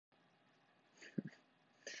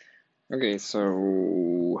Okay,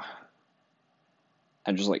 so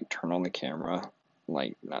I just like turned on the camera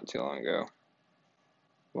like not too long ago.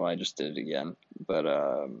 Well, I just did it again, but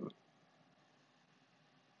I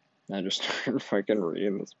just started fucking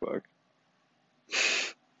reading this book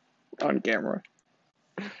on camera.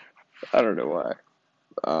 I don't know why.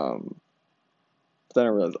 But then I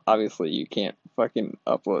realized obviously you can't fucking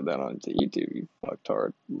upload that onto YouTube, you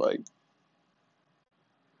fucktard. Like,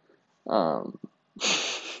 um,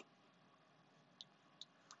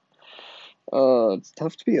 it's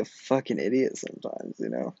tough to be a fucking idiot sometimes, you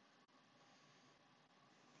know?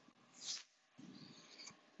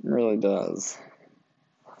 It really does.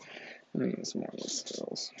 Let me get some more of those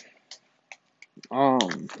stills.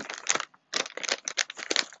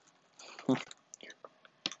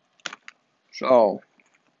 So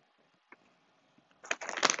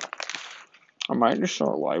I might just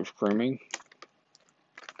start live streaming.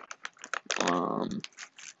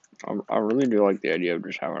 I really do like the idea of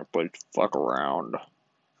just having a place to fuck around.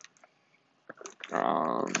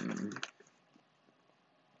 And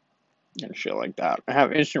shit like that. I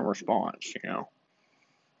have instant response, you know.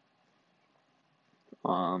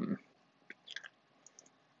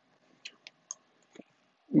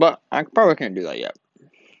 But I probably can't do that yet.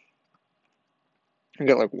 I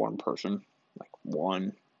get like one person, like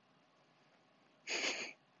one.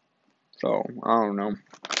 So I don't know.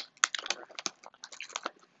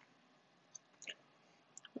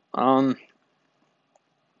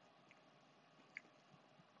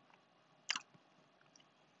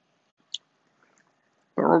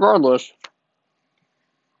 But regardless,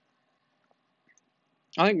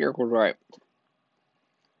 I think Eric was right.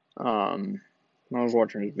 I was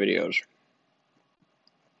watching his videos.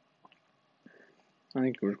 I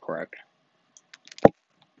think he was correct.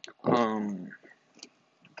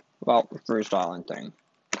 About the freestyling thing.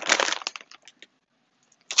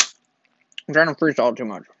 I'm trying to freestyle too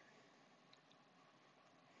much.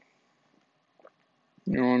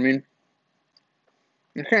 You know what I mean?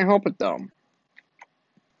 I can't help it though.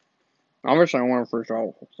 Obviously, I want to freestyle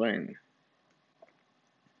the whole thing.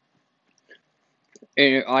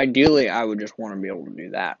 And ideally, I would just want to be able to do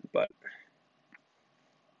that, but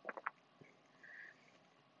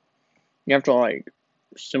you have to like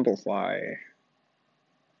simplify.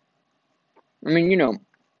 I mean, you know,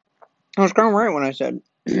 I was kind of right when I said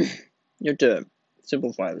you have to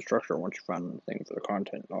simplify the structure once you find the thing for the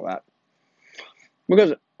content and all that.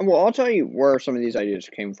 Because, well, I'll tell you where some of these ideas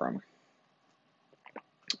came from.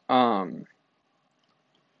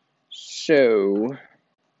 So,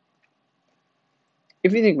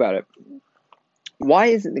 if you think about it, why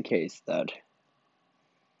is it the case that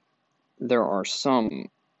there are some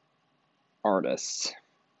artists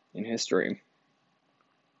in history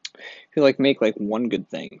who like make like one good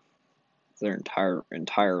thing their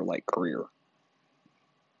entire like career,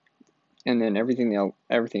 and then everything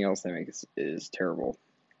else they make is terrible?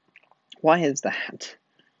 Why is that?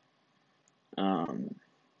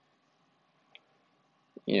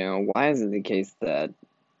 You know, why is it the case that,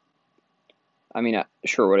 I mean,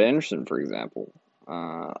 Sherwood Anderson, for example,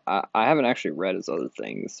 I haven't actually read his other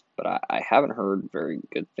things, but I haven't heard very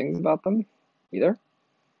good things about them either.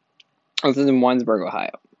 This is in Winesburg,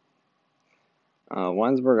 Ohio.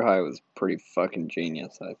 Winesburg, Ohio was pretty fucking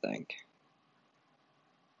genius, I think.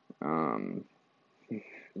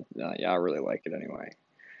 Yeah, I really like it anyway.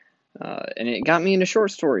 And it got me into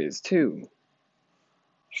short stories, too.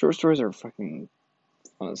 Short stories are fucking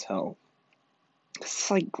fun as hell.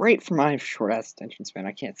 It's like great for my short ass attention span.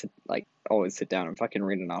 I can't always sit down and fucking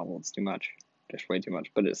read a novel. It's too much, just way too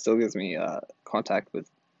much. But it still gives me contact with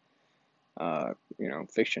you know,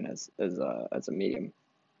 fiction as a medium.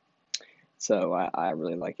 So I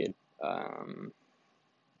really like it.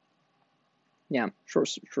 Yeah, short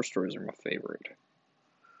stories are my favorite.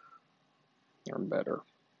 They're better.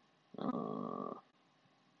 Oh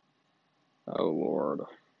Lord,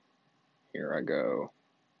 here I go.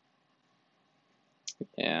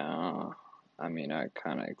 Yeah, I mean, I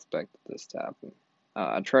kind of expected this to happen.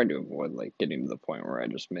 I tried to avoid like getting to the point where I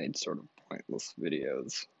just made sort of pointless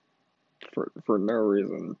videos for no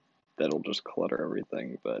reason that'll just clutter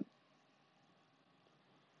everything. But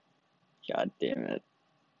god damn it,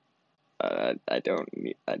 I don't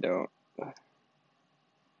need. I don't.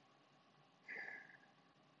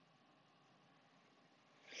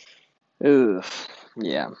 Ugh,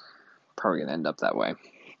 yeah, probably gonna end up that way.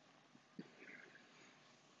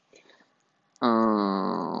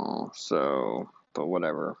 Oh, so, but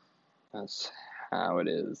whatever. That's how it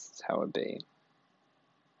is. It's how it be.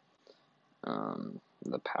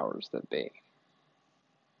 The powers that be.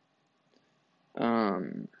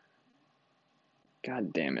 God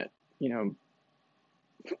damn it. you know,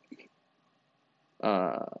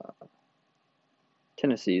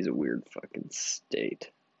 Tennessee is a weird fucking state.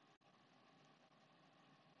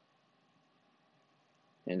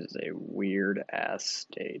 It is a weird ass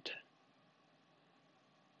state.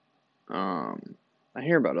 I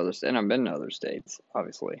hear about other states, and I've been to other states,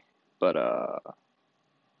 obviously, but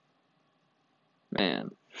man,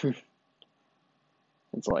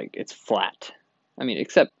 it's like it's flat. I mean,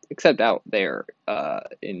 except out there,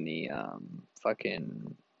 in the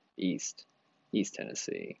fucking East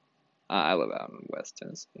Tennessee. I live out in West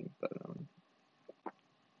Tennessee, but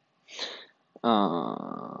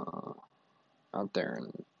out there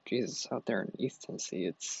in East Tennessee,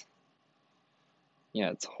 it's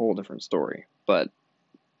a whole different story. But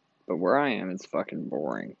where I am, it's fucking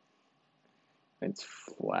boring. It's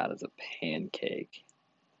flat as a pancake.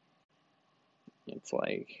 It's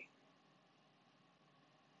like,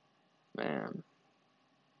 man,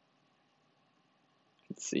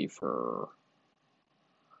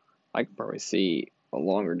 I could probably see a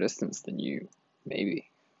longer distance than you, maybe.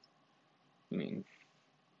 I mean,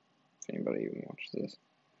 if anybody even watches this.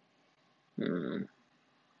 I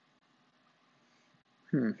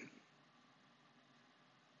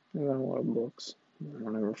got a lot of books. I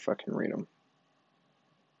don't ever fucking read them.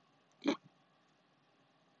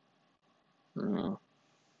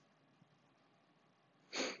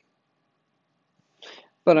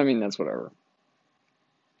 But I mean, that's whatever.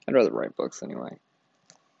 I'd rather write books anyway.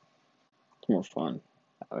 It's more fun.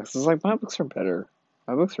 It's like, my books are better.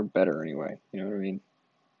 My books are better anyway. You know what I mean?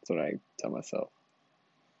 That's what I tell myself.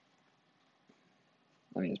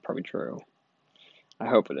 I mean, it's probably true. I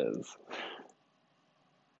hope it is.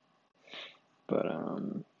 But,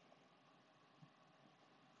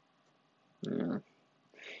 yeah.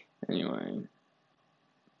 Anyway.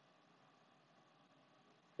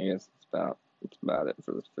 I guess that's about it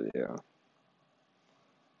for this video.